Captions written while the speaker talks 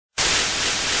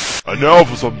And now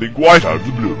for something quite out of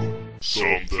the blue.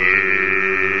 Something...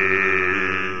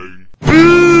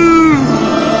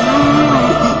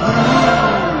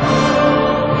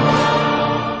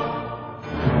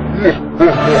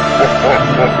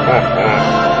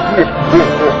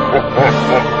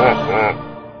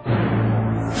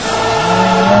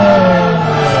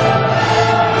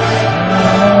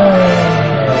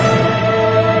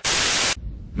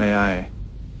 May I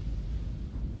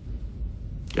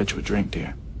get you a drink,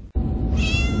 dear?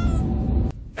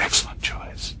 Excellent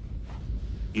choice.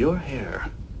 Your hair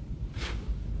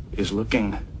is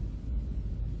looking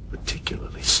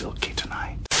particularly silky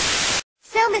tonight.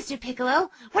 So, Mr. Piccolo,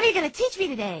 what are you going to teach me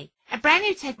today? A brand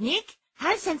new technique?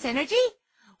 How to sense energy?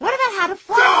 What about how to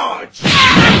fly? Dodge!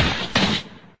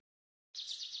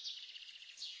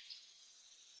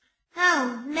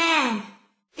 Oh, man.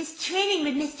 This training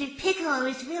with Mr. Piccolo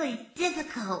is really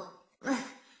difficult.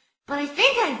 But I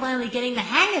think I'm finally getting the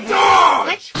hang of it.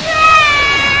 Dodge!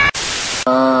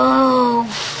 Oh.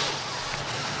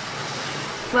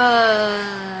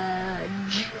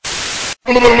 Fudge.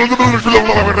 Boing, boing, boing, boing,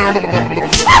 boing.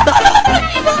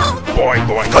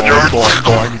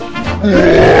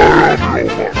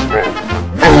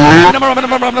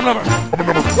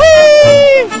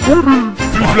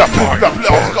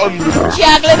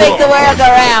 Chocolate makes the world go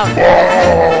round.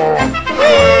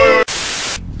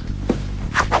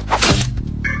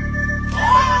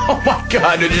 Oh my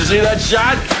God, did you see that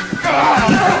shot?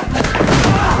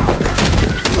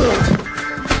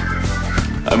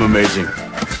 I'm amazing.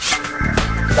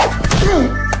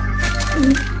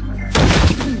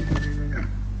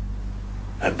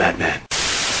 I'm Batman.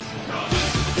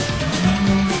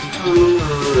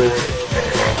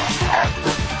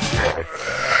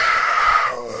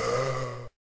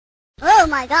 Oh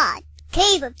my God!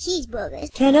 Cave of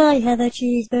cheeseburgers. Can I have a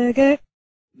cheeseburger?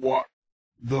 What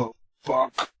the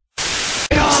fuck?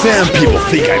 Some people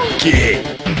think I'm gay,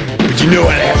 but you know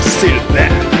what I have to say to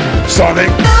that, Sonic?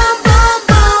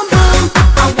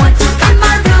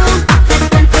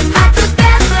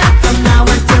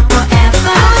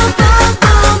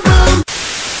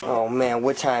 Oh man,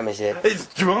 what time is it? It's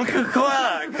drunk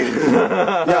o'clock.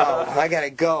 No, I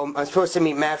gotta go. I'm supposed to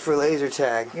meet Matt for laser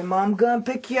tag. Your mom gonna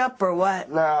pick you up or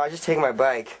what? No, I just take my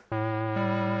bike.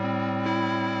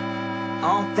 I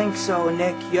don't think so,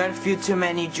 Nick. You had a few too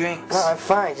many drinks. No, I'm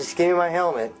fine. Just give me my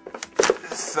helmet.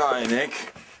 Sorry, Nick.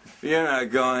 You're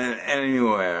not going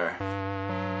anywhere.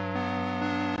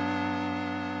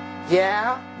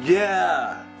 Yeah?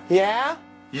 Yeah. Yeah?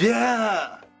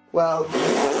 Yeah. Well...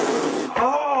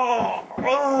 Oh!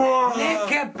 Oh! Nick,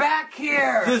 get back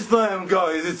here! Just let him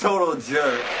go. He's a total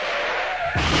jerk.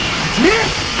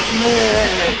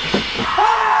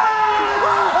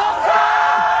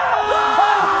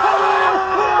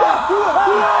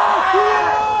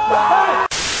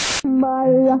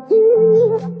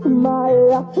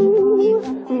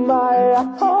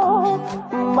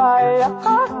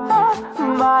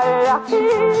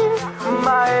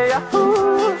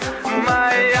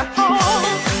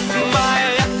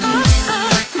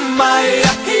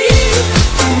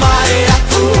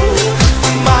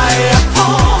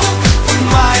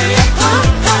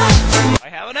 I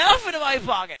have an elephant in my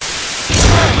pocket.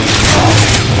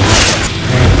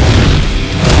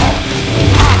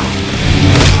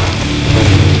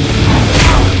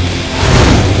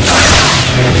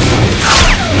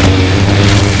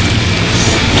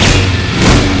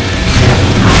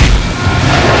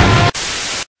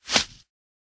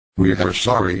 We are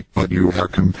sorry, but you are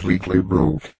completely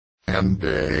broke. And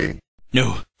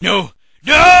No, no,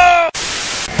 no!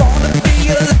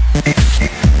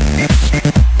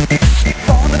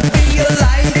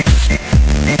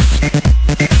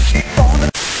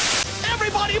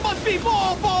 Everybody must be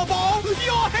ball, ball, ball!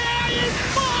 Your hair is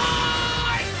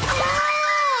mine!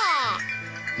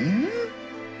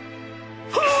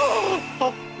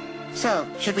 So,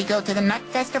 should we go to the Nut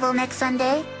Festival next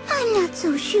Sunday? I'm not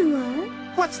so sure.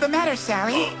 What's the matter,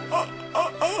 Sally?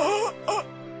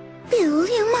 Bill,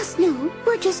 you must know,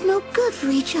 we're just no good for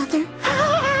each other.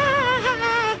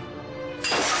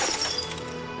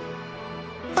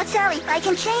 But Sally, I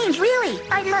can change, really.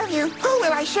 I love you. Who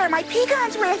will I share my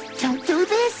pecans with? Don't do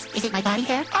this. Is it my body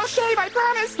hair? I'll shave, I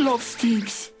promise. Love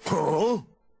stinks. Huh?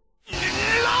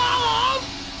 Love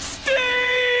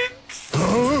stinks!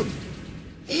 Huh?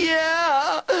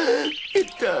 Yeah,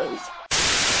 it does.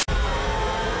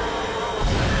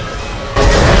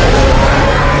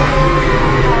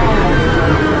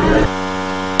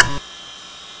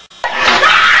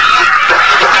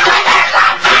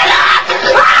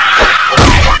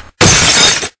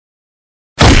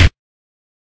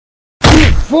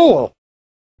 Fool!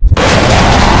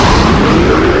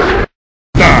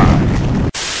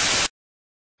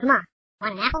 Come on,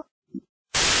 want an apple?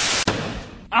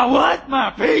 I want my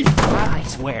pizza! I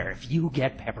swear, if you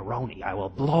get pepperoni, I will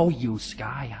blow you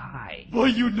sky high. Well,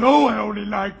 you know I only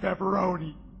like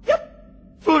pepperoni.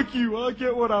 Yep. Fuck you, I'll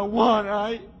get what I want,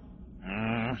 aight?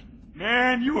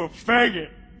 Man, you a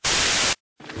faggot.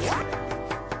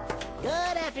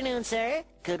 Good afternoon, sir.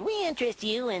 Could we interest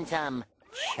you in some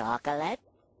chocolate?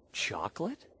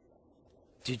 Chocolate?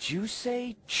 Did you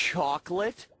say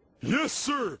chocolate? Yes,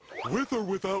 sir. With or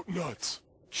without nuts.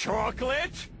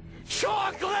 Chocolate?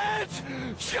 Chocolate!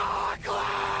 Chocolate!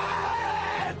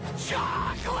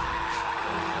 Chocolate!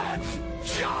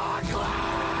 Chocolate!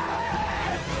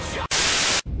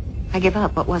 I give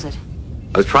up. What was it?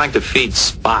 I was trying to feed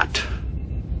Spot.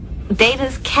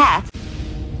 Data's cat?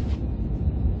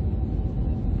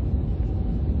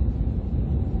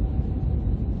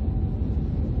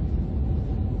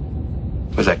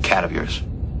 Where's that cat of yours?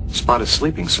 Spot is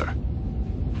sleeping, sir.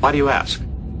 Why do you ask?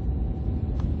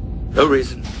 No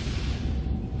reason.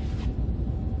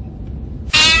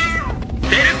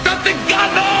 Something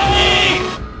got me!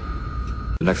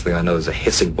 The next thing I know is a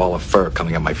hissing ball of fur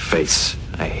coming at my face.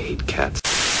 I hate cats.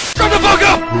 Shut the fuck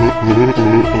up!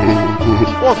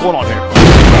 What's going on here?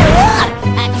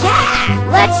 A cat!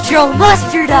 Let's throw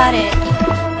mustard on it!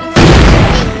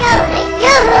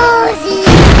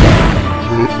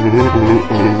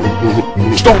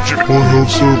 Stop, Jimmy! I have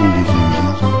several diseases.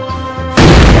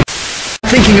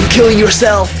 Thinking of killing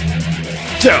yourself?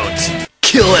 Don't!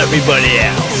 Kill everybody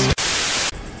else!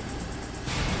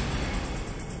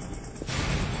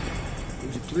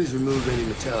 Would you please remove any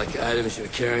metallic items you're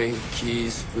carrying?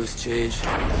 Keys, loose change.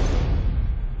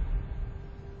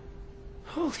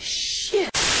 Holy shit!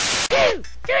 2,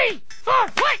 3, 4.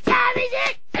 What time is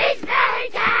it? It's belly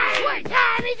time. What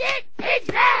time is it? It's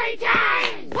belly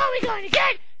time. What are we going to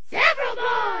get? Several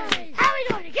boys. How are we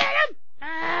going to get them?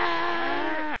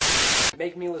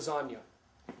 Make me lasagna.